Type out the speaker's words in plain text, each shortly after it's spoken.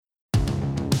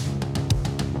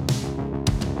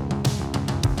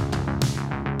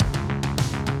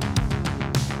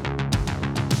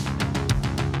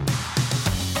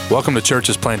Welcome to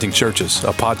Churches Planting Churches,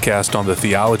 a podcast on the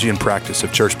theology and practice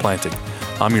of church planting.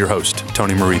 I'm your host,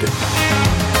 Tony Merida.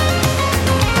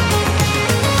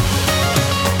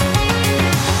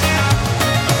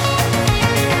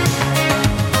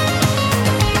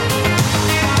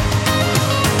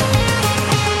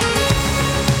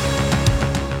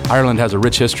 Ireland has a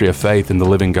rich history of faith in the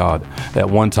living God. At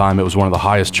one time, it was one of the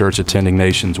highest church-attending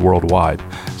nations worldwide.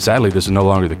 Sadly, this is no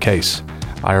longer the case.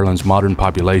 Ireland's modern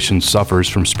population suffers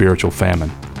from spiritual famine.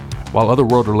 While other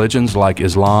world religions like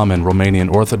Islam and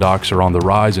Romanian Orthodox are on the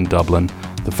rise in Dublin,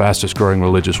 the fastest-growing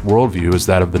religious worldview is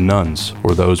that of the nones,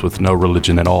 or those with no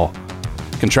religion at all.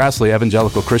 Contrastly,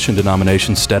 evangelical Christian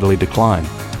denominations steadily decline.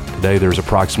 Today, there is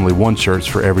approximately one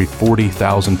church for every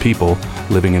 40,000 people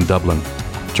living in Dublin.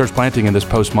 Church planting in this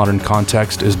postmodern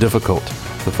context is difficult.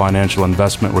 The financial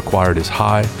investment required is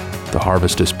high, the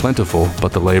harvest is plentiful,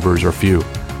 but the laborers are few.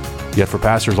 Yet for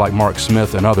pastors like Mark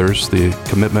Smith and others, the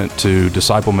commitment to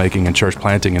disciple-making and church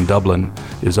planting in Dublin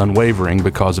is unwavering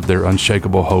because of their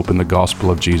unshakable hope in the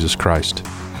gospel of Jesus Christ.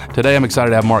 Today, I'm excited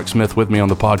to have Mark Smith with me on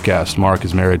the podcast. Mark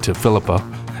is married to Philippa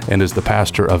and is the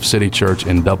pastor of City Church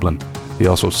in Dublin. He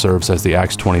also serves as the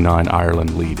Acts 29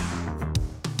 Ireland lead.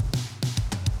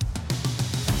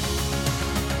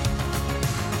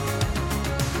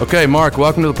 Okay, Mark,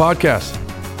 welcome to the podcast.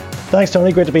 Thanks,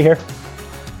 Tony. Great to be here.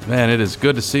 Man, it is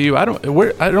good to see you. I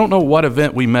don't know what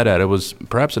event we met at. It was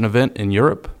perhaps an event in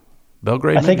Europe,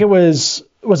 Belgrade. I think it was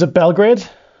it Belgrade? It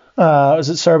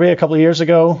was at Serbia a couple of years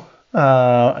ago.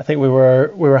 I think we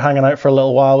were hanging out for a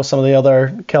little while with some of the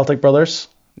other Celtic brothers.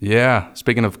 Yeah.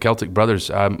 Speaking of Celtic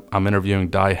brothers, I'm interviewing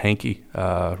Dai Hankey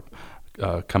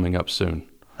coming up soon.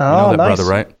 Oh, you know that nice. brother,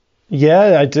 right?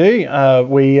 Yeah, I do.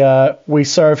 We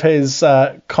serve his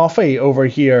coffee over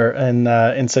here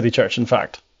in City Church, in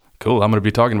fact. Cool. I'm going to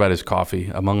be talking about his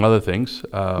coffee, among other things.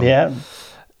 Yeah.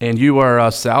 And you are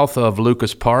south of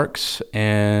Lucas Parks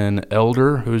and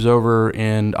Elder, who's over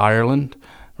in Ireland,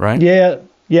 right?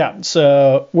 Yeah.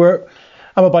 So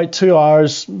I'm about 2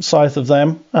 hours south of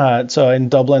them. So in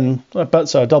Dublin,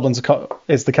 Dublin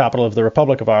is the capital of the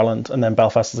Republic of Ireland, and then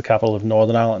Belfast is the capital of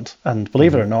Northern Ireland. And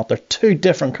believe it or not, they're two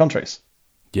different countries.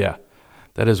 Yeah,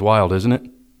 that is wild, isn't it?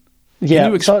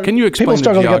 Yeah. Can you explain the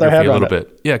geography a little bit?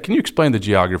 It. Yeah, can you explain the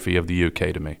geography of the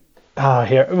UK to me?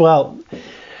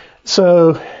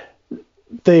 So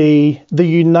the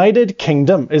United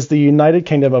Kingdom is the United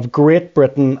Kingdom of Great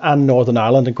Britain and Northern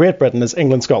Ireland, and Great Britain is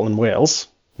England, Scotland, Wales.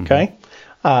 Okay.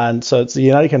 Mm-hmm. And so it's the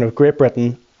United Kingdom of Great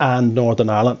Britain and Northern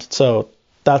Ireland. So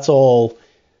that's all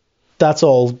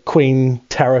Queen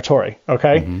territory.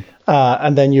 Okay. Mm-hmm.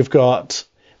 And then you've got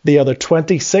the other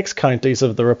 26 counties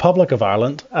of the Republic of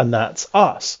Ireland, and that's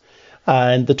us.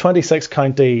 And the 26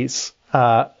 counties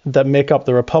that make up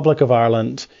the Republic of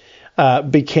Ireland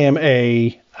became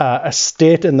a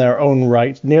state in their own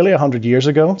right nearly 100 years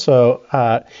ago. So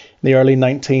in the early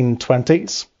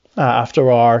 1920s,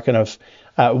 after our kind of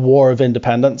War of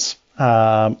Independence,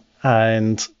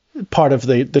 and part of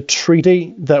the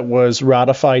treaty that was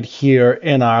ratified here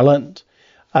in Ireland,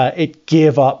 it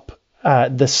gave up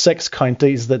the 6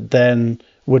 counties that then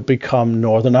would become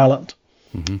Northern Ireland.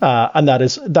 Mm-hmm. And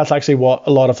that's actually what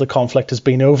a lot of the conflict has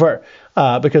been over,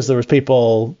 because there was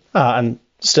people, and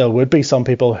still would be some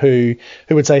people who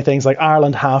would say things like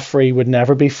Ireland half free would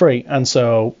never be free, and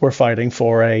so we're fighting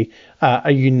for a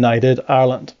united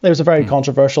Ireland. It was a very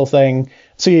controversial thing.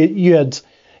 So you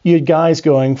had guys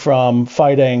going from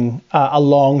fighting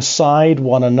alongside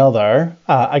one another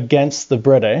against the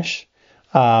British,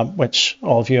 which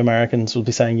all of you Americans will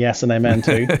be saying yes and amen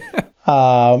to.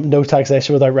 No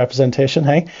taxation without representation,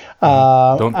 hey?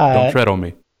 Don't tread on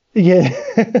me. Yeah.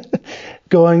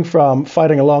 Going from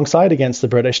fighting alongside against the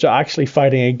British to actually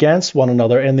fighting against one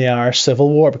another in the Irish Civil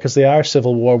War, because the Irish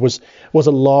Civil War was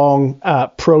along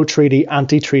pro-treaty,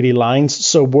 anti-treaty lines.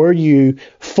 So were you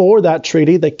for that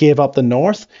treaty that gave up the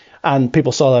North, and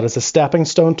people saw that as a stepping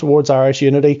stone towards Irish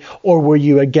unity, or were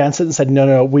you against it and said,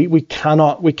 no, we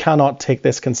cannot take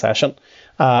this concession?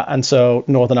 And so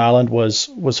Northern Ireland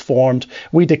was formed.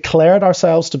 We declared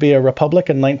ourselves to be a republic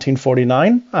in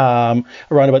 1949,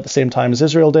 around about the same time as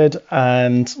Israel did,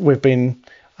 and we've been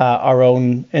our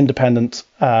own independent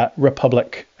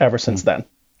republic ever since then.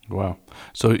 Wow.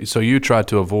 So you tried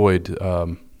to avoid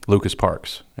Lucas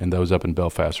Parks and those up in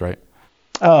Belfast, right?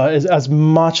 As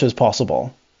much as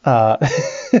possible. I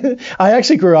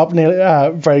actually grew up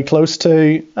very close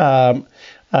to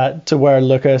where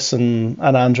Lucas and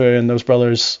Andrew and those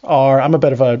brothers are. I'm a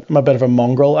bit of a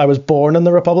mongrel. I was born in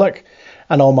the Republic,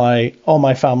 and all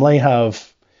my family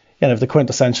have the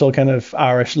quintessential kind of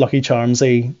Irish Lucky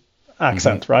Charmsy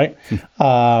accent, right?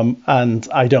 And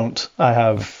I don't. I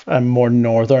have a more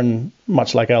northern,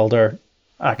 much like Elder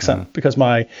accent, because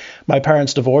my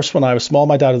parents divorced when I was small.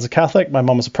 My dad is a Catholic, my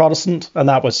mum was a Protestant, and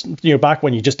that was, back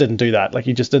when you just didn't do that. Like,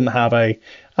 you just didn't have a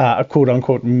quote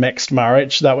unquote mixed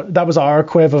marriage. That was our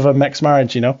equiv of a mixed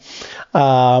marriage,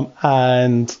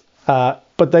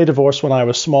 but they divorced when I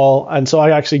was small, and so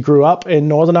I actually grew up in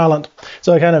Northern Ireland.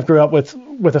 So I kind of grew up with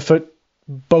a foot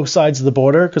both sides of the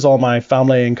border, because all my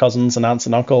family and cousins and aunts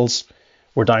and uncles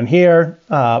were down here,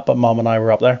 but mom and I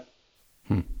were up there.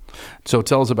 So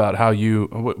tell us about how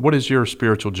what is your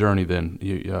spiritual journey then?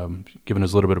 You given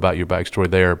us a little bit about your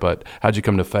backstory there, but how'd you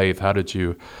come to faith? How did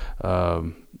you,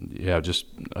 find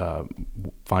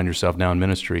yourself now in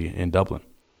ministry in Dublin?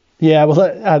 Yeah,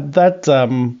 well,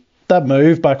 that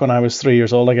move back when I was 3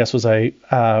 years old, I guess, was a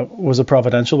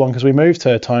providential one, because we moved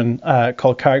to a town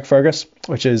called Carrickfergus,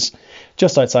 which is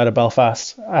just outside of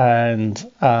Belfast, and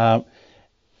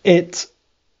it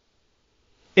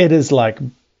is like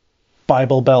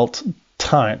Bible Belt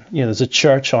town. There's a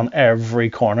church on every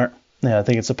corner. I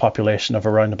think it's a population of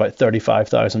around about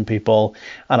 35,000 people,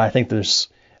 and I think there's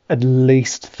at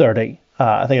least 30.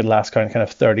 I think at last count, kind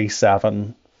of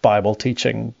 37 Bible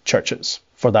teaching churches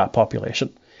for that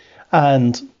population.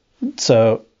 And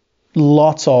so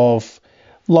lots of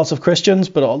Christians,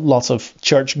 but lots of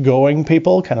church-going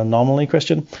people, kind of nominally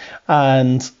Christian.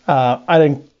 And I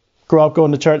didn't grow up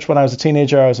going to church. When I was a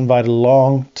teenager, I was invited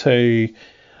along to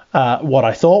what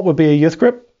I thought would be a youth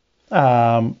group.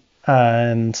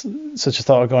 And so just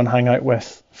thought I'd go and hang out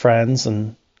with friends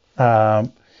and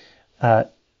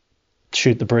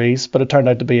shoot the breeze. But it turned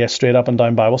out to be a straight up and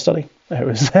down Bible study. It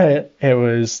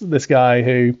was this guy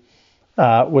who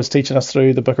was teaching us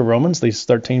through the book of Romans, these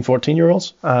 13,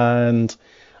 14-year-olds. And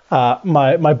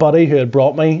my buddy who had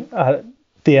brought me at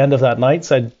the end of that night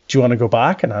said, "Do you want to go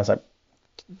back?" And I was like,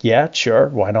 "Yeah, sure,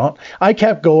 why not?" I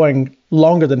kept going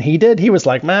longer than he did. He was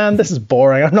like, "Man, this is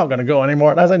boring. I'm not going to go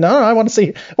anymore." And I was like, "No, I want to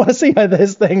see how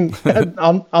this thing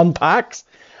unpacks."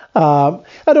 I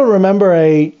don't remember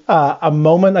a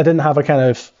moment. I didn't have a kind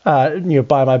of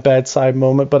by my bedside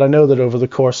moment, but I know that over the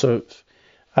course of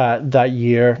that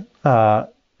year,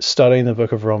 studying the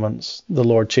book of Romans, the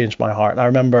Lord changed my heart. And I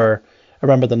remember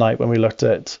the night when we looked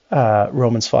at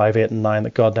Romans 5, 8, and 9,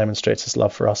 that God demonstrates his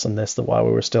love for us in this, that while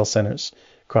we were still sinners,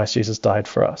 Christ Jesus died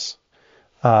for us.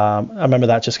 I remember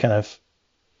that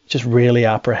just really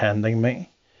apprehending me.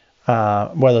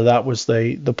 Whether that was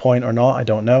the point or not, I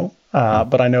don't know.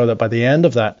 But I know that by the end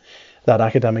of that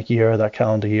academic year, that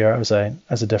calendar year, I was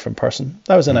a different person.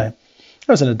 I was in a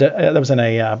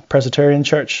Presbyterian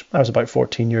church. I was about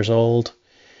 14 years old.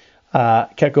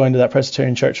 Kept going to that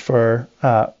Presbyterian church for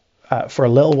a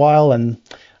little while, and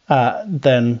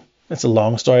then it's a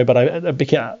long story, but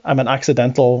I'm an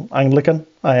accidental Anglican.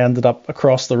 I ended up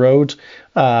across the road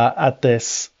at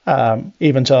this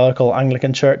evangelical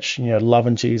Anglican church,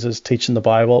 loving Jesus, teaching the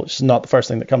Bible, which is not the first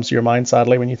thing that comes to your mind,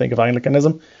 sadly, when you think of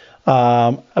Anglicanism.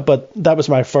 But that was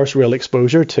my first real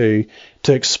exposure to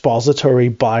expository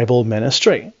Bible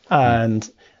ministry. And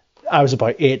I was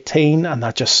about 18, and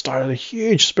that just started a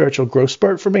huge spiritual growth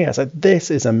spurt for me. I said,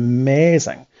 "This is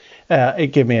amazing."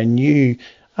 It gave me a new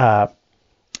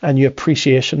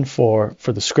appreciation for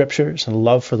the scriptures and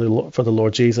love for the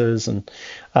Lord Jesus. And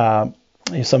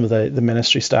some of the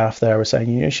ministry staff there were saying,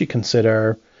 you should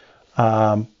consider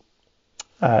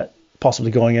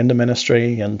possibly going into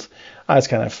ministry. And I was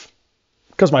kind of,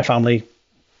 because my family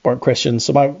weren't Christians,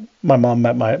 so my mom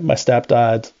met my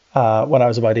stepdad when I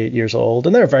was about 8 years old,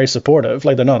 and they're very supportive.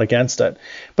 Like, they're not against it,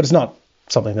 but it's not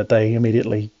something that they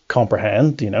immediately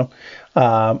comprehend,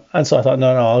 And so I thought,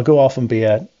 no, I'll go off and be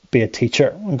a teacher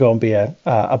and go and be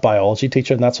a biology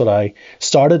teacher. And that's what I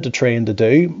started to train to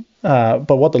do.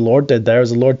 But what the Lord did there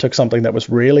is the Lord took something that was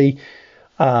really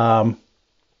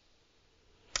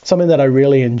something that I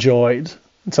really enjoyed,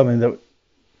 something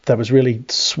that was really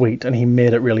sweet, and he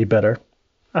made it really bitter.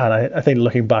 And I think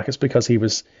looking back, it's because he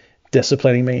was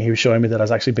disciplining me. He was showing me that I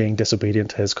was actually being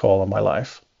disobedient to his call in my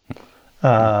life.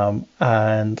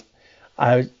 And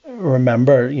I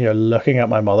remember, looking at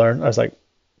my mother. I was like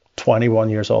 21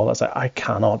 years old. I was like, I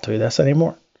cannot do this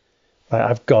anymore.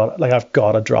 I've got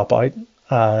to drop out.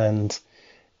 And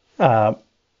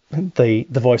the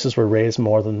voices were raised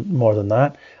more than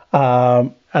that.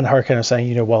 And her kind of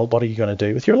saying, well, what are you going to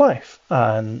do with your life?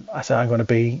 And I said, I'm going to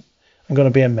be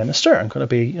a minister. I'm going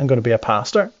to be a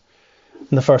pastor.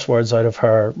 And the first words out of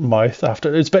her mouth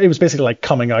after it was basically like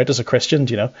coming out as a Christian,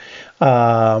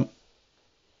 the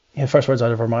first words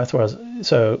out of her mouth was,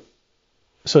 so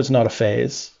it's not a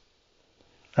phase.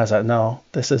 I was like, no,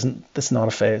 this is not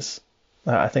a phase.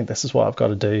 I think this is what I've got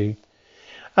to do.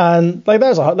 And like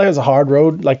there's a hard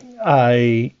road. Like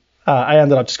I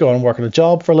ended up just going and working a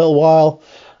job for a little while.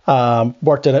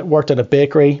 Worked in a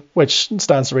bakery, which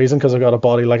stands to reason because I've got a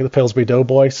body like the Pillsbury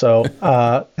Doughboy. So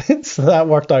so that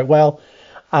worked out well.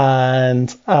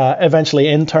 And eventually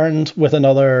interned with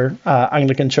another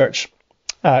Anglican church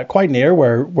quite near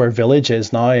where Village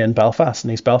is now in Belfast,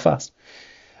 in East Belfast.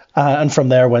 And from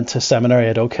there went to seminary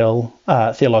at Oak Hill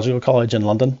Theological College in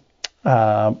London.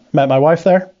 Met my wife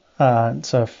there.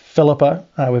 So Philippa,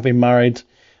 we've been married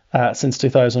since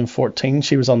 2014.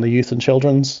 She was on the youth and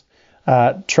children's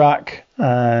track,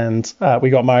 and we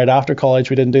got married after college.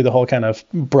 We didn't do the whole kind of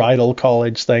bridal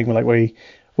college thing. Like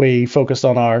we focused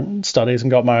on our studies and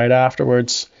got married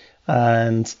afterwards.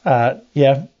 And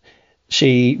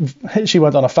she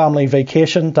went on a family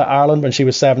vacation to Ireland when she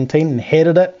was 17 and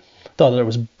hated it. Thought that it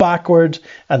was backward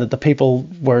and that the people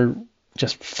were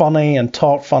just funny and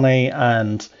talked funny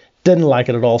and didn't like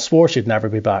it at all. Swore she'd never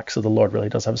be back. So the Lord really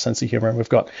does have a sense of humor. And we've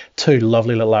got 2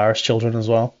 lovely little Irish children as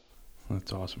well.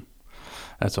 That's awesome.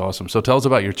 That's awesome. So tell us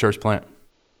about your church plant.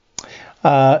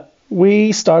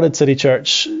 We started City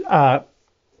Church.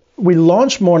 We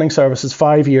launched morning services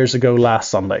 5 years ago last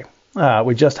Sunday.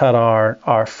 We just had our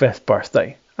 5th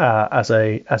birthday as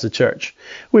a church.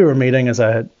 We were meeting as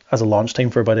a launch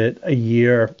team for about a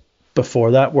year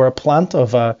before that. We're a plant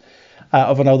of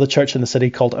another church in the city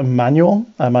called Emmanuel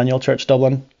Church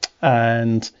Dublin,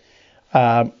 and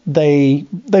they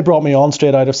brought me on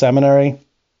straight out of seminary,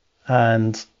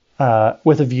 and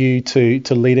with a view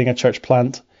to leading a church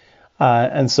plant,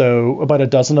 and so about a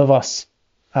dozen of us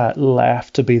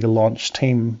left to be the launch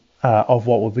team of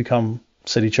what would become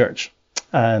City Church.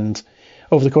 And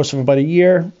over the course of about a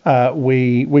year,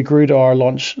 we grew to our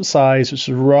launch size, which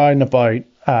is around about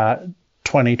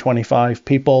 20-25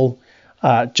 people.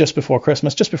 Just before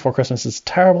Christmas. Just before Christmas is a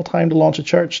terrible time to launch a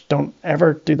church. Don't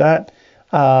ever do that.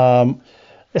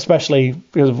 Especially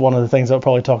because of one of the things I'll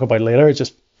probably talk about later. It's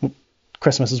just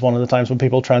Christmas is one of the times when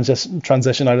people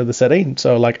transition out of the city.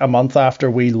 So like a month after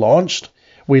we launched,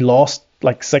 we lost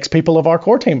like 6 people of our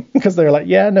core team because they're like,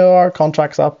 yeah, no, our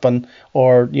contract's up,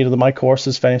 or my course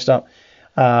is finished up.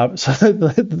 So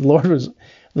the Lord was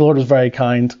very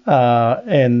kind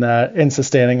in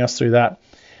sustaining us through that.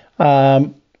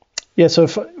 So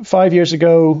 5 years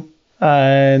ago,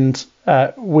 and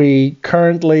we've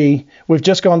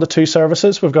just gone to 2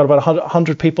 services. We've got about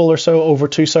 100 people or so over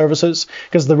 2 services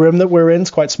because the room that we're in is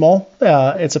quite small.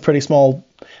 It's a pretty small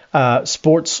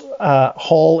sports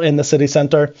hall in the city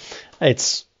centre.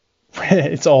 It's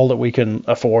all that we can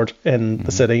afford in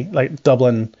the city. Like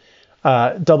Dublin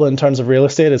in terms of real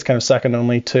estate is kind of second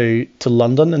only to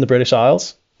London in the British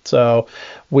Isles. So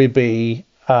we'd be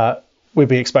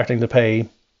expecting to pay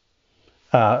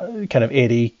kind of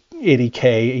 80k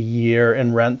a year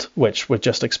in rent, which would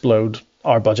just explode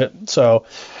our budget. So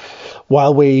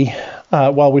while we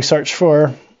search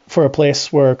for a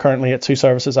place, we're currently at 2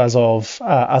 services as of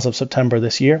September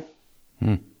this year.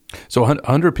 So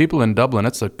 100 people in Dublin,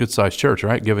 that's a good sized church,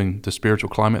 right? Given the spiritual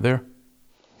climate there.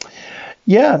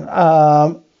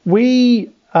 Yeah,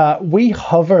 we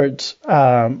hovered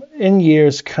in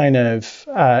years kind of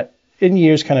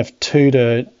 2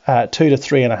 to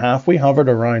 3.5. We hovered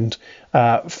around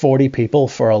 40 people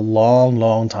for a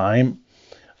long time,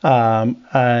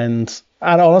 and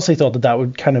I honestly thought that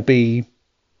would kind of be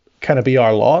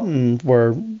our lot, and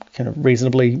we're kind of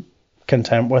reasonably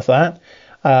content with that.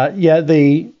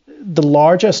 The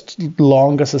largest,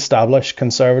 longest established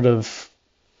conservative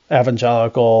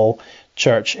evangelical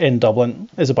church in Dublin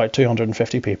is about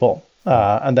 250 people,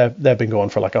 and they've been going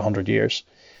for like 100 years.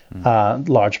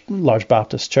 Large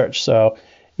Baptist church. So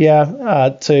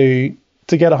to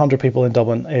get 100 people in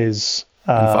Dublin is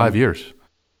in 5 years.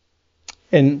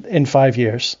 In 5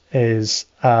 years is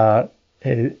a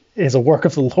work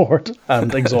of the Lord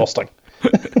and exhausting.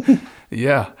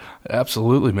 Yeah,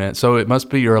 absolutely, man. So it must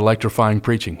be your electrifying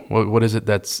preaching. What is it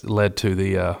that's led to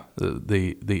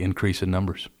the increase in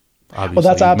numbers? Obviously,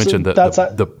 well, that's you mentioned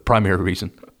the primary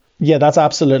reason. Yeah, that's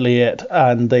absolutely it,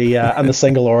 and the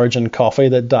single origin coffee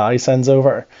that Di sends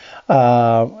over.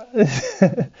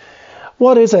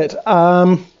 What is it?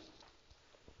 Well,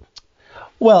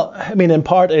 I mean, in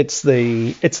part, it's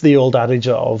the old adage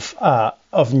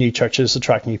of new churches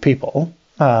attract new people,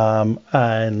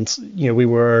 and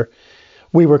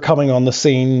we were coming on the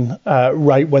scene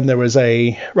right when there was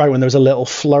a little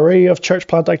flurry of church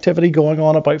plant activity going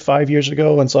on about 5 years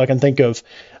ago, and so I can think of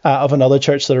another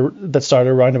church that started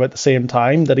around about the same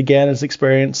time that again has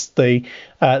experienced the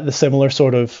similar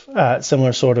sort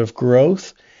of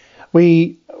growth.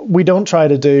 We don't try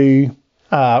to do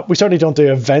We certainly don't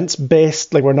do events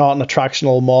based. Like, we're not an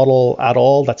attractional model at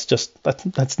all. That's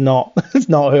not that's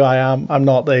not who I am. I'm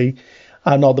not the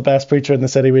best preacher in the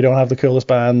city. We don't have the coolest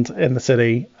band in the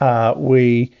city. But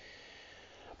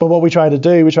what we try to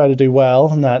do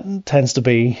well, and that tends to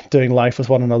be doing life with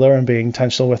one another and being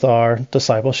intentional with our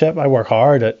discipleship. I work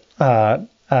hard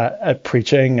at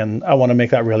preaching, and I want to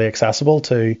make that really accessible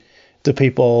to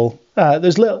people.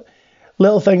 There's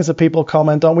little things that people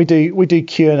comment on. We do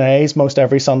Q&As most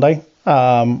every Sunday,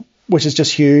 which is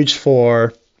just huge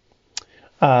for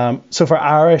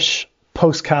Irish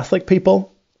post-Catholic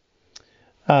people,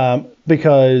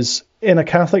 because in a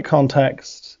Catholic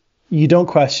context, you don't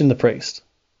question the priest.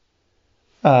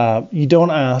 You don't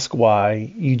ask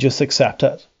why, you just accept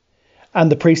it.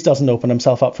 And the priest doesn't open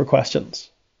himself up for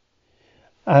questions.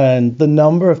 And the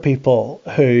number of people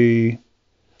who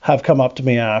have come up to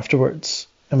me afterwards,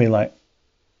 I mean, like,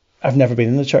 I've never been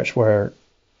in a church where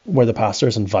the pastor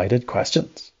has invited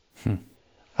questions.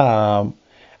 And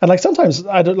like, sometimes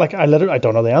I don't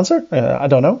know the answer. I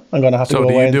don't know. I'm going to have to go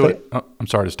away. So do you do it? I'm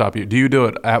sorry to stop you. Do you do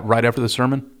it right after the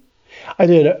sermon? I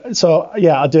do it. So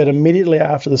yeah, I'll do it immediately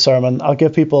after the sermon. I'll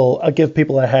give people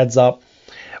a heads up.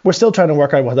 We're still trying to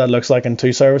work out what that looks like in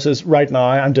 2 services. Right now,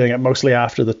 I'm doing it mostly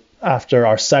after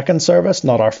our second service,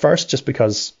 not our first, just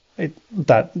because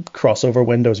that crossover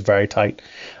window is very tight.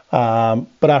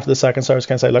 But after the second service, I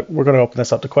can say, look, we're going to open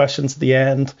this up to questions at the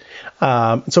end.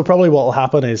 So probably what will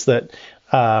happen is that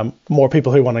more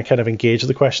people who want to kind of engage with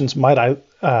the questions might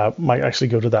actually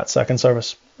go to that second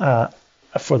service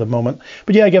for the moment.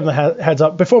 But yeah, I give them a heads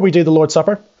up. Before we do the Lord's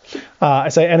Supper, I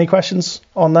say, any questions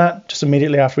on that? Just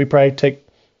immediately after we pray, take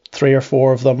 3 or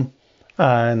 4 of them,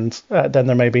 and then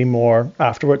there may be more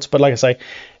afterwards. But like I say,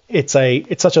 it's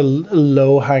such a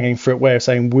low-hanging fruit way of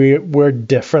saying we're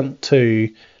different to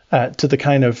the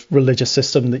kind of religious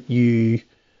system that you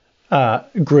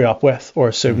grew up with or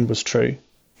assumed was true.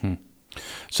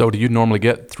 So do you normally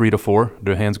get 3 to 4?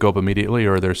 Do hands go up immediately,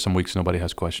 or are there some weeks nobody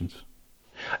has questions?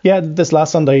 Yeah, this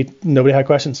last Sunday, nobody had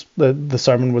questions. The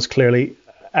sermon was clearly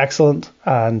excellent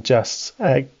and just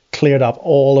cleared up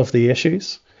all of the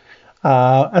issues.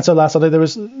 And so last Sunday there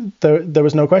was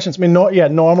no questions. I mean,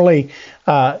 normally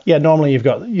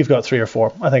you've got 3 or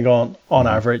 4, I think, on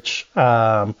average.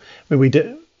 We're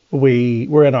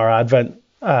in our Advent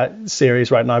series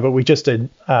right now, but we just did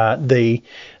the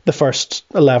first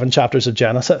 11 chapters of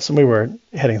Genesis, and we were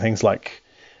hitting things like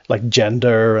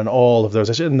gender and all of those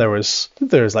issues, and there's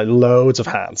like loads of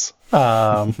hands.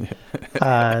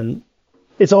 And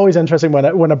it's always interesting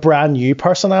when a brand new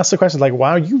person asks a question, like,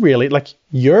 wow,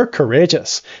 you're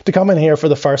courageous to come in here for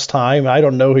the first time. I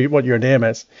don't know what your name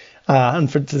is, and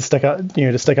to stick up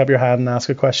your hand and ask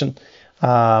a question.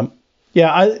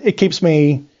 It keeps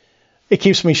me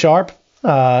sharp.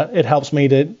 It helps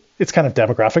me it's kind of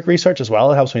demographic research as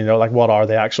well. It helps me know, like, what are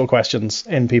the actual questions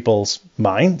in people's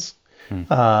minds.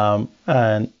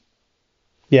 And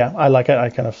yeah, I like it. I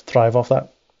kind of thrive off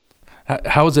that.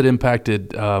 How has it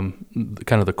impacted kind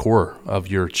of the core of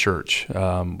your church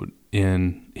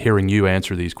in hearing you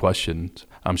answer these questions?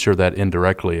 I'm sure that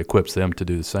indirectly equips them to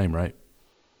do the same, right?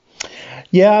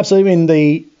 Yeah, absolutely. I mean,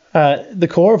 the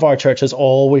core of our church has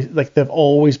always, like, they've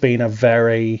always been a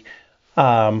very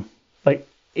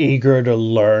eager to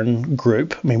learn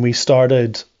group. I mean,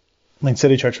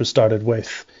 City Church was started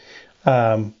with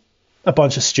a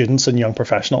bunch of students and young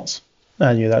professionals,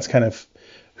 and that's kind of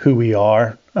who we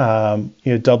are.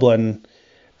 Dublin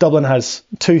has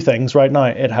 2 things right now.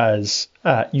 It has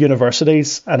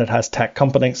universities and it has tech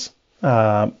companies.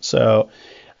 So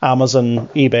Amazon,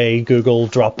 eBay, Google,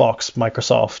 Dropbox,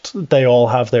 Microsoft, they all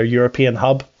have their European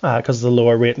hub because of the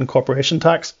lower rate in corporation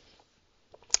tax.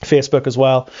 Facebook as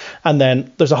well. And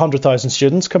then there's 100,000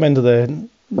 students come into the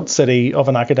city of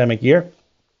an academic year.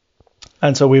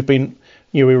 And so we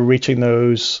were reaching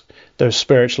those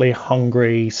spiritually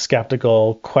hungry,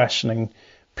 skeptical, questioning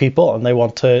people, and they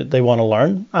want to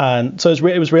learn. And so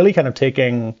it was really kind of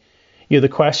taking the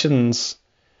questions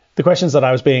that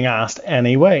I was being asked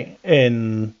anyway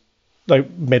in like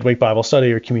midweek Bible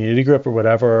study or community group or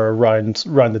whatever, or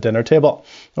around the dinner table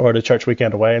or the church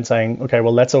weekend away, and saying, okay,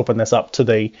 well, let's open this up to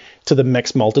the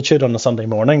mixed multitude on a Sunday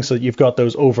morning, so that you've got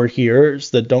those overhearers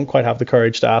that don't quite have the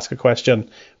courage to ask a question,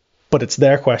 but it's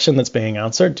their question that's being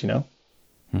answered,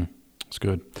 That's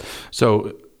good.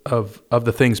 So of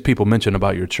the things people mention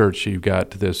about your church, you've got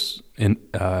this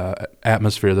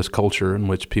atmosphere, this culture in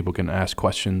which people can ask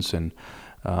questions and,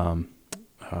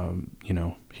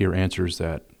 hear answers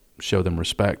that show them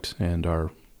respect and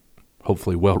are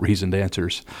hopefully well-reasoned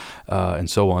answers, and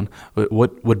so on. But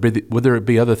would there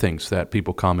be other things that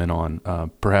people comment on?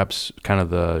 Perhaps kind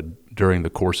of during the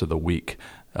course of the week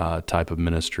type of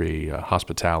ministry,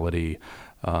 hospitality.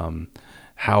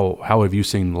 How have you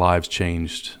seen lives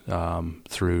changed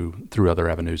through other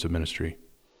avenues of ministry?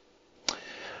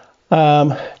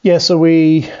 So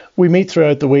we meet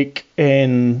throughout the week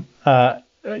in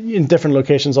different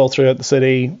locations all throughout the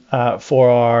city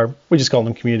for we just call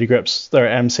them community groups. They're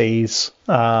MCs,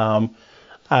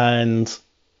 and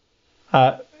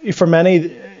for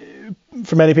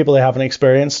many people, they haven't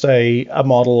experienced a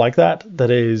model like that.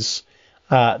 It's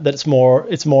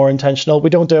more intentional. We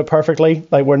don't do it perfectly.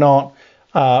 Like we're not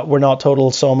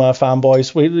total Soma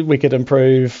fanboys. We could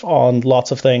improve on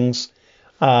lots of things.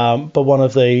 But one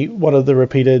of the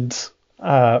repeated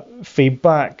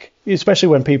feedback, especially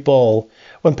when people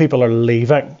are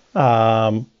leaving,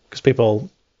 because people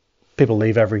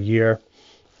leave every year.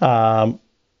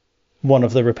 One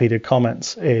of the repeated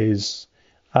comments is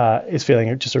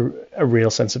feeling just a real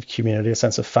sense of community, a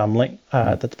sense of family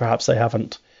that perhaps they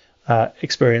haven't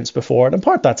experienced before. And in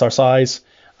part, that's our size.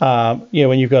 When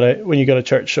you've got a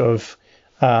church of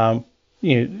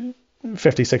 50,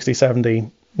 60,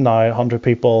 70, now 100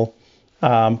 people,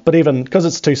 but even because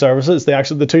it's two services,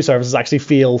 the two services actually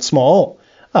feel small.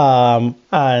 And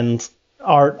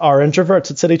our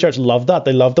introverts at City Church loved that.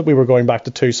 They loved that we were going back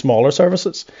to two smaller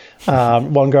services.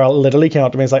 One girl literally came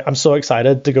up to me and was like, "I'm so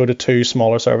excited to go to two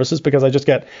smaller services because I just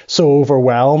get so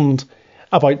overwhelmed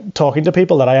about talking to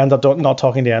people that I end up not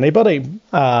talking to anybody."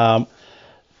 So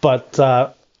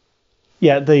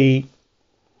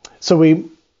we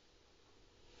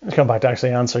come back to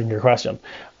actually answering your question.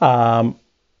 When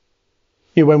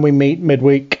we meet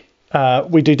midweek,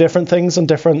 we do different things on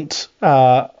different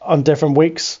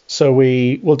weeks. So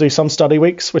we will do some study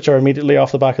weeks, which are immediately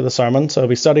off the back of the sermon. So it'll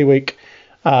be study week,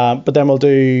 but then we'll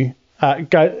do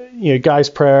guys'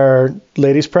 prayer,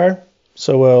 ladies' prayer.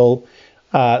 So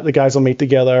the guys will meet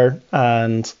together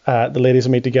and the ladies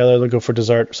will meet together. They'll go for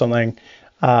dessert or something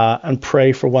and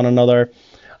pray for one another.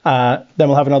 Then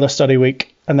we'll have another study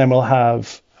week, and then we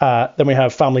have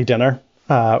family dinner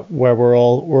where we're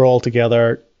all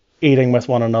together eating with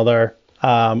one another.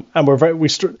 And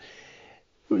with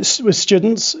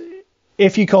students,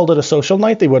 if you called it a social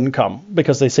night, they wouldn't come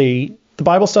because they see the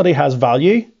Bible study has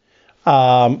value.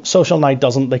 Social night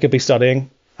doesn't. They could be studying.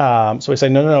 So we say,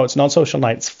 no, it's not social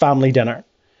night. It's family dinner.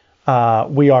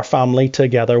 We are family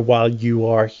together while you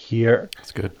are here.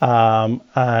 That's good.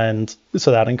 And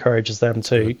so that encourages them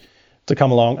to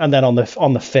come along. And then on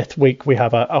the fifth week, we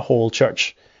have a whole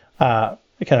church kind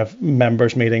of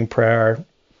members meeting, prayer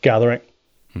gathering.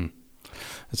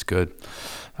 That's good.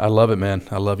 I love it, man.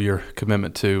 I love your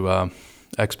commitment to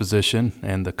exposition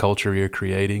and the culture you're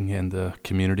creating and the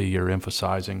community you're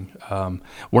emphasizing.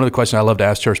 One of the questions I love to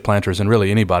ask church planters and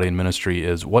really anybody in ministry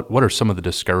is what are some of the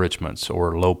discouragements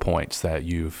or low points that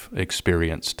you've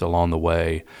experienced along the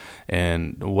way,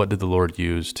 and what did the Lord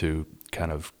use to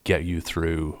kind of get you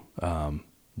through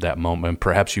that moment?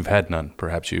 Perhaps you've had none.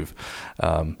 Perhaps you've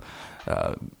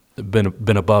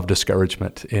been above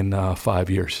discouragement in 5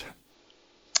 years.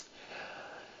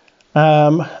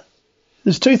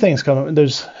 There's two things coming.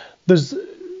 There's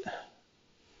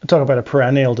talk about a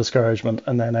perennial discouragement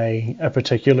and then a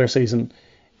particular season.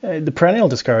 The perennial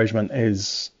discouragement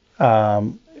is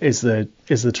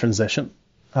the transition.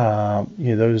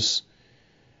 Those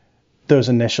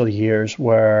initial years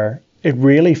where it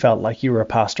really felt like you were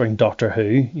pastoring Doctor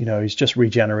Who. He's just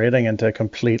regenerating into a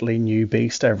completely new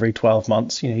beast every 12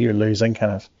 months. You're losing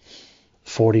kind of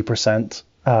 40%,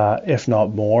 if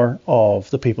not more, of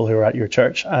the people who are at your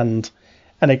church, and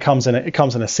it comes in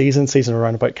a season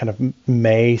around about kind of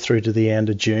May through to the end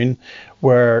of June,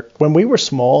 where when we were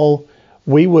small,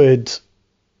 we would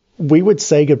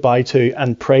say goodbye to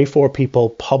and pray for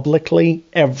people publicly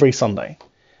every Sunday,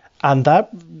 and that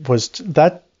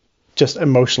just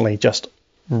emotionally just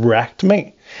wrecked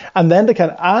me. And then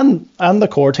the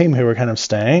core team who were kind of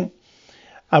staying.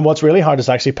 And what's really hard is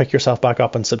actually pick yourself back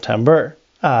up in September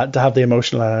to have the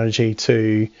emotional energy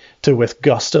to with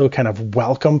gusto kind of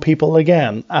welcome people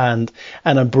again and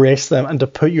embrace them and to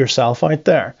put yourself out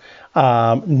there,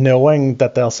 knowing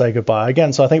that they'll say goodbye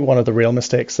again. So I think one of the real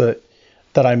mistakes that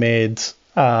I made,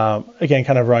 again,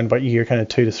 kind of around about year kind of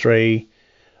 2 to 3,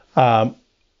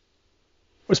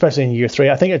 especially in year 3,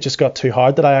 I think it just got too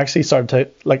hard that I actually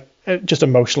started to just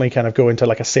emotionally kind of go into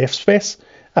like a safe space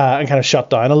and kind of shut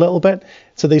down a little bit.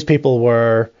 So these people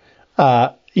were,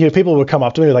 people would come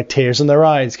up to me with like tears in their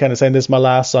eyes, kind of saying, "This is my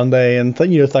last Sunday, and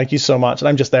thank you so much." And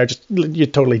I'm just there, you're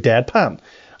totally deadpan.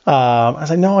 I was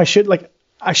like, no, I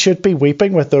should be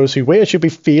weeping with those who wait. I should be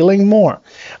feeling more.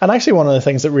 And actually, one of the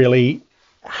things that really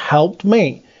helped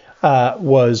me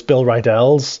was Bill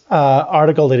Rydell's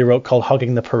article that he wrote called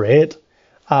 "Hugging the Parade,"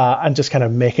 and just kind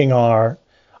of making our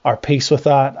peace with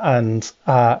that, and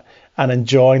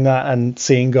enjoying that, and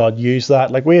seeing God use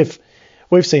that. Like we've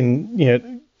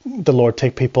seen, the Lord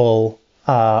take people,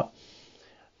 back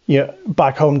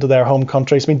home to their home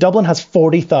countries. I mean, Dublin has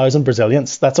 40,000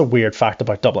 Brazilians. That's a weird fact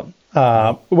about Dublin.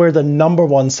 We're the number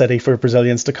one city for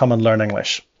Brazilians to come and learn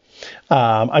English.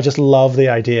 I just love the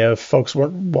idea of folks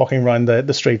walking around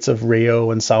the streets of Rio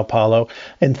and Sao Paulo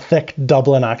in thick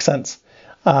Dublin accents.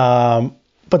 But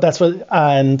that's what,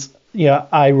 and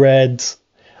I read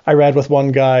with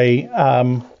one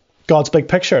guy, God's Big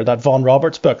Picture, that Vaughan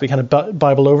Roberts book, the kind of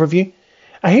Bible overview.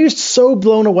 And he was so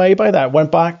blown away by that.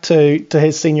 Went back to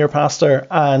his senior pastor,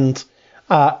 and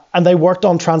they worked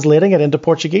on translating it into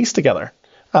Portuguese together,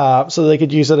 so they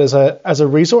could use it as a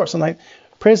resource. And I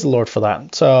praise the Lord for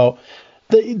that. So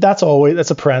that's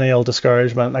a perennial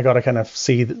discouragement. I got to kind of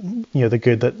see the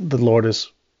good that the Lord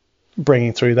is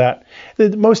bringing through that.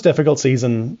 The most difficult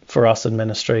season for us in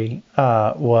ministry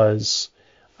was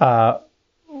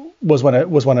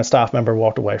when a staff member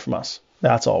walked away from us.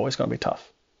 That's always going to be tough.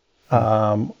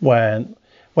 When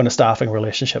a staffing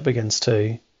relationship begins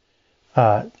to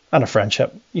and a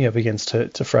friendship begins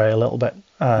to fray a little bit.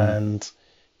 And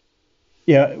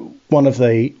one of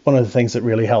the things that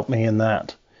really helped me in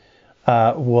that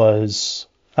was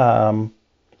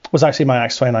actually my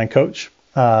Acts 29 coach.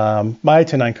 My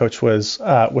Acts 29 coach was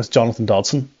Jonathan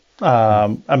Dodson,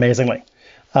 amazingly,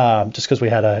 just because we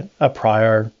had a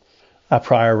prior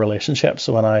relationship.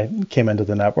 So when I came into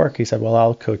the network, he said, "Well,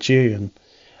 I'll coach you." And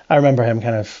I remember him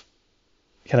kind of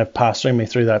pastoring me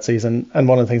through that season. And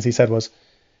one of the things he said was,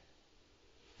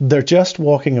 "They're just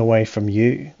walking away from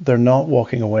you. They're not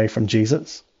walking away from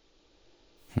Jesus."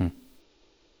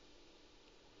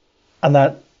 And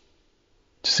that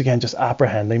just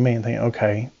apprehending me and thinking,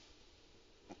 okay,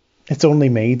 it's only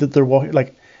me that they're walking.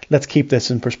 Like, let's keep this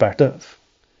in perspective.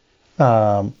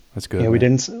 That's good. We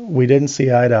didn't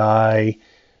see eye to eye.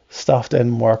 Stuff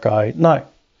didn't work out. Now,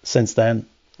 since then,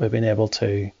 we've been able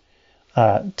to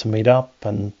meet up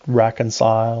and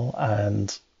reconcile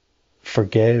and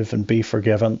forgive and be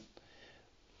forgiven.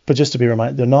 But just to be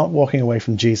reminded, they're not walking away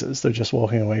from Jesus. They're just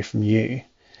walking away from you.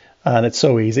 And it's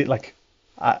so easy. Like,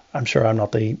 I'm sure I'm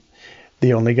not the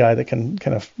only guy that can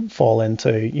kind of fall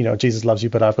into, Jesus loves you,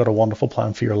 but I've got a wonderful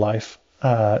plan for your life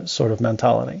sort of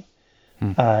mentality.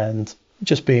 And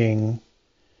just being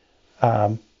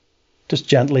just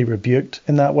gently rebuked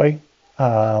in that way,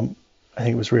 I think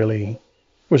it was really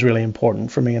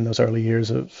important for me in those early years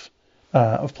of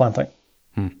planting.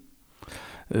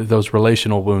 Those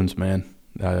relational wounds, man,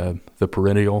 the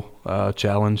perennial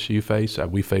challenge you face,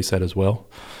 we face that as well.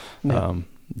 Yeah.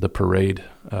 The parade,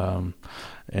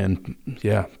 and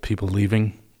people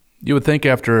leaving. You would think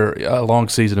after a long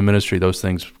season of ministry, those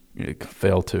things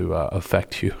fail to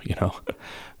affect you,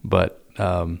 but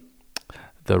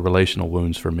the relational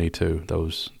wounds for me too,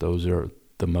 those are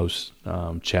the most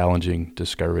challenging,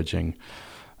 discouraging.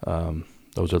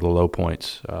 Those are the low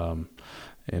points, and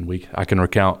I can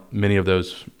recount many of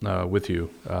those with you,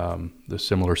 the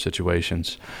similar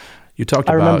situations. You talked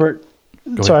about. I remember.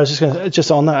 Sorry, I was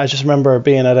just on that. I just remember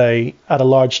being at a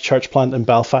large church plant in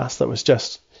Belfast that was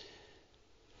just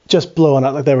blowing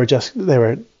up. Like they were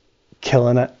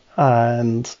killing it,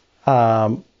 and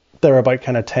they were about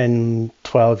kind of 10,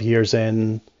 12 years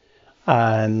in,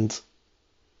 and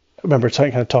I remember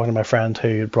talking to my friend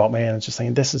who had brought me in and just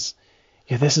thinking, this is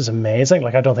amazing.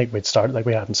 Like, I don't think we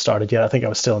hadn't started yet. I think I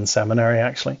was still in seminary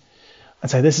actually.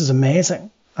 I'd say, this is amazing.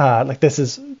 Like this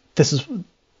is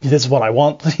what I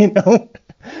want,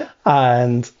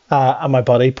 And my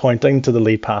buddy pointing to the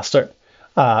lead pastor,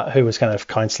 who was kind of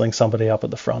counseling somebody up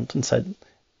at the front, and said,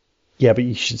 "Yeah, but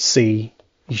you should see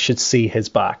his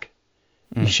back.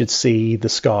 You should see the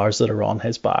scars that are on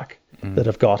his back that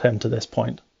have got him to this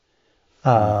point."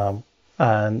 And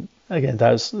again,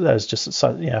 there's just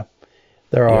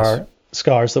there are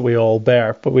scars that we all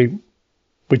bear, but we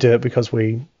do it because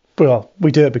we do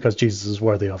it because Jesus is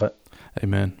worthy of it.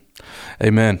 Amen.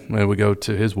 When we go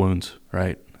to his wounds,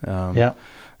 right?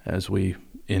 As we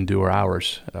endure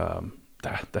ours.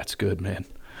 That's good, man.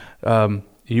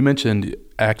 You mentioned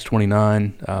Acts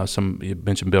 29. You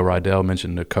mentioned Bill Rydell,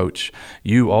 mentioned the coach.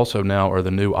 You also now are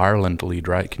the new Ireland lead,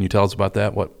 right? Can you tell us about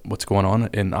that? What's going on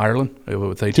in Ireland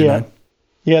with A29?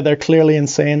 Yeah, they're clearly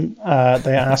insane.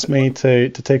 They asked me to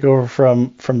take over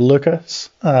from Lucas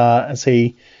as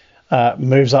he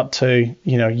moves up to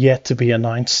yet to be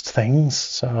announced things.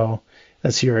 So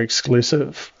that's your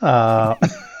exclusive. I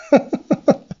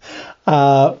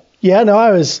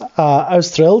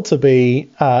was thrilled to be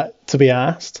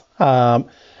asked.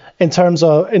 in terms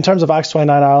of Acts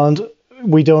 29 Ireland,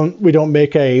 we don't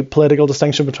make a political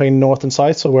distinction between north and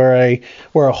south. So we're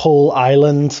a whole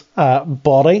island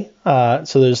body.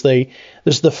 So there's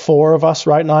the four of us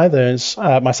right now. There's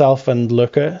myself and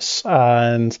Lucas,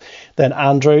 and then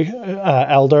Andrew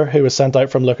Elder, who was sent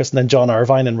out from Lucas, and then John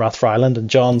Irvine in Rathfriland.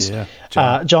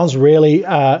 And John's really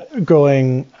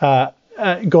going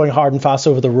hard and fast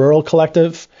over the rural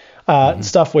collective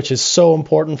stuff, which is so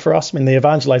important for us. I mean, the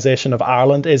evangelization of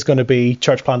Ireland is going to be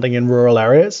church planting in rural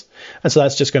areas, and so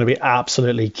that's just going to be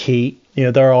absolutely key.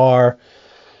 There are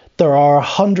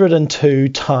 102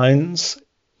 towns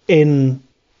in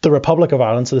the Republic of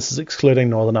Ireland, so this is excluding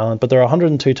Northern Ireland, but there are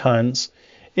 102 towns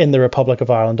in the Republic of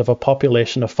Ireland of a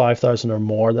population of 5,000 or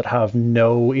more that have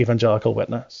no evangelical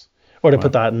witness. Or to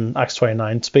put that in Acts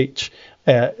 29 speech,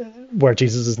 where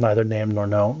Jesus is neither named nor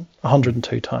known,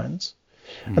 102 towns.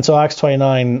 And so Acts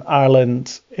 29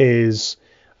 Ireland is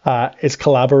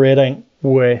collaborating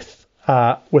with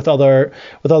other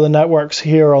networks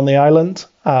here on the island,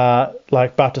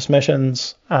 like Baptist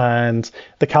Missions and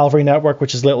the Calvary Network,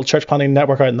 which is a little church planting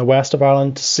network out in the west of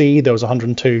Ireland, to see those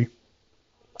 102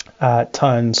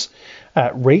 towns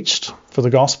reached for the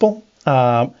gospel.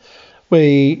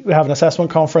 We have an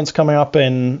assessment conference coming up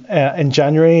in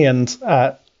January, and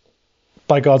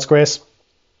by God's grace,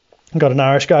 got an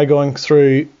Irish guy going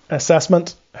through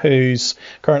assessment who's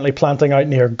currently planting out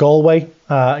near Galway,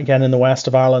 again in the west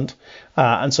of Ireland,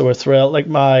 and so we're thrilled. Like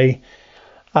my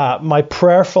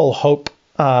prayerful hope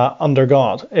under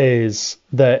God is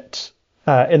that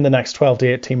in the next 12 to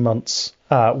 18 months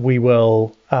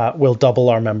we'll double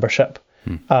our membership.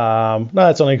 Now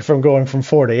it's only from going from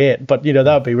 4 to 8, but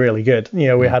that would be really good. We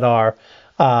had our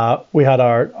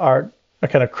a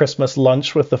kind of Christmas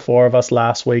lunch with the four of us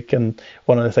last week, and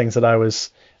one of the things that I was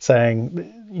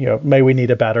saying, may we need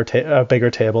a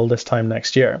bigger table this time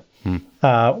next year. We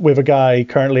have a guy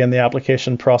currently in the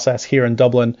application process here in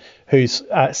Dublin who's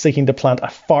seeking to plant a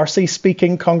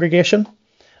Farsi-speaking congregation,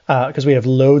 because we have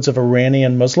loads of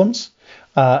Iranian Muslims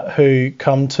who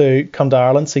come to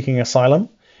Ireland seeking asylum.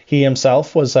 He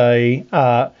himself he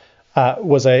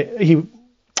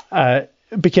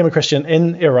became a Christian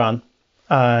in Iran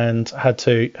and had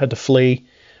to flee,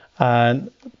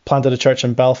 and planted a church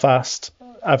in Belfast.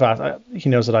 He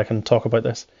knows that I can talk about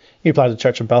this. He planted a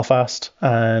church in Belfast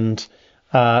and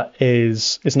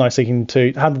is now seeking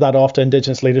to hand that off to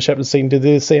Indigenous leadership and seeking to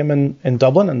do the same in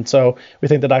Dublin. And so we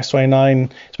think that Acts 29,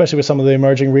 especially with some of the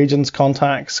emerging regions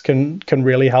contacts, can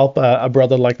really help a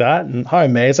brother like that. And how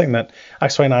amazing that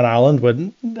Acts 29 Ireland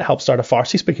would help start a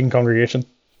Farsi-speaking congregation.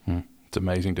 It's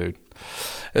amazing, dude.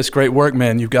 It's great work,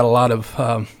 man. You've got a lot of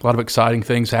exciting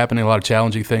things happening, a lot of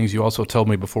challenging things. You also told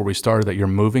me before we started that you're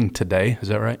moving today. Is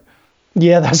that right?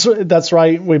 Yeah, that's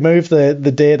right. We moved the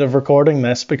date of recording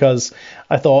this because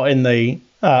I thought in the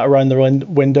around the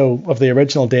window of the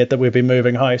original date that we'd be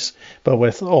moving house, but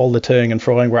with all the toing and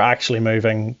froing, we're actually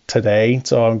moving today.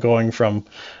 So I'm going from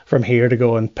here to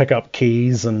go and pick up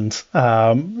keys and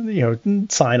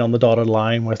sign on the dotted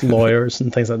line with lawyers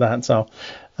and things like that. So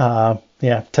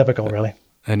yeah, typical really.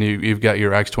 And you've got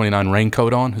your Acts 29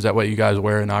 raincoat on. Is that what you guys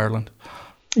wear in Ireland?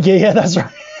 Yeah, that's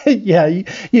right. Yeah,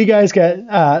 you guys get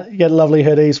lovely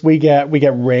hoodies. We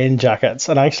get rain jackets,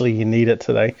 and actually you need it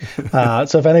today.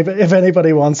 So if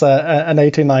anybody wants an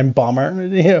 829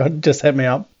 bomber, just hit me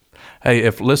up. Hey,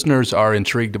 if listeners are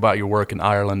intrigued about your work in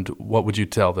Ireland, what would you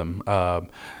tell them?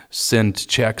 Send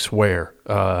checks where?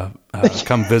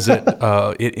 Come visit?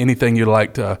 Anything you'd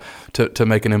like to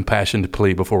make an impassioned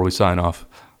plea before we sign off?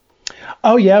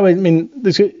 Oh yeah, I mean,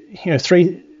 there's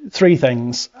three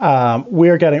things.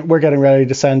 We're getting ready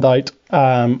to send out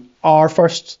our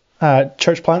first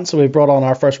church plant. So we brought on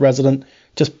our first resident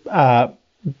just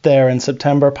there in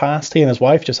September past. He and his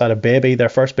wife just had a baby, their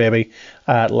first baby,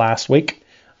 last week,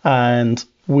 and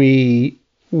we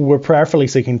were prayerfully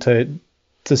seeking to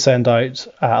send out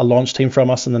a launch team from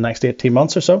us in the next 18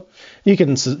 months or so. You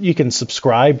can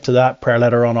subscribe to that prayer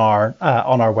letter on our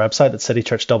website at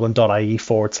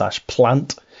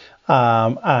citychurchdublin.ie/plant.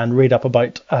 And read up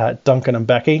about Duncan and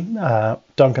Becky.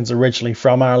 Duncan's originally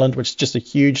from Ireland, which is just a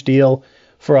huge deal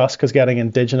for us because getting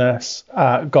Indigenous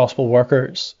gospel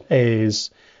workers is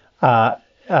a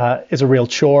real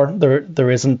chore.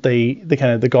 There isn't the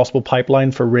kind of the gospel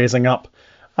pipeline for raising up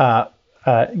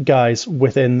guys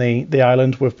within the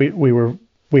island.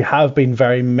 We have been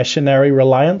very missionary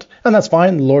reliant, and that's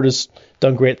fine. The Lord has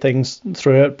done great things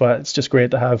through it, but it's just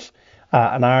great to have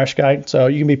an Irish guy. So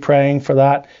you can be praying for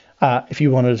that. If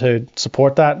you wanted to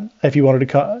support that, if you wanted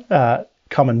to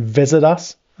come and visit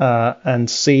us and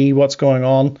see what's going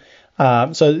on.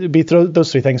 So it'd be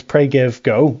those three things: pray, give,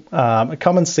 go.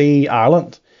 Come and see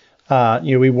Ireland.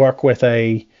 We work with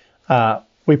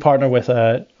we partner with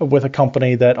a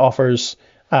company that offers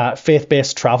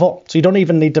faith-based travel. So you don't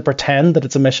even need to pretend that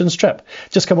it's a missions trip.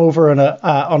 Just come over on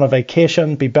a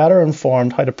vacation, be better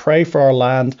informed how to pray for our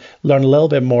land, learn a little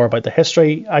bit more about the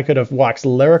history. I could have waxed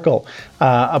lyrical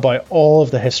about all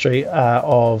of the history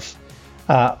of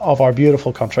our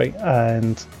beautiful country.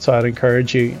 And so I'd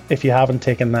encourage you, if you haven't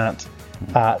taken that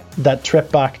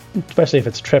trip back, especially if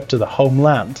it's a trip to the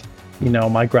homeland.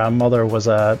 My grandmother was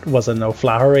in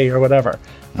O'Flaherty or whatever.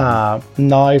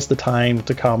 Now's the time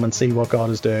to come and see what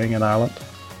God is doing in Ireland.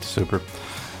 Super.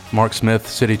 Mark Smith,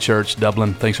 City Church,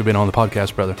 Dublin. Thanks for being on the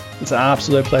podcast, brother. It's an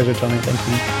absolute pleasure, Tony.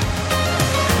 Thank you.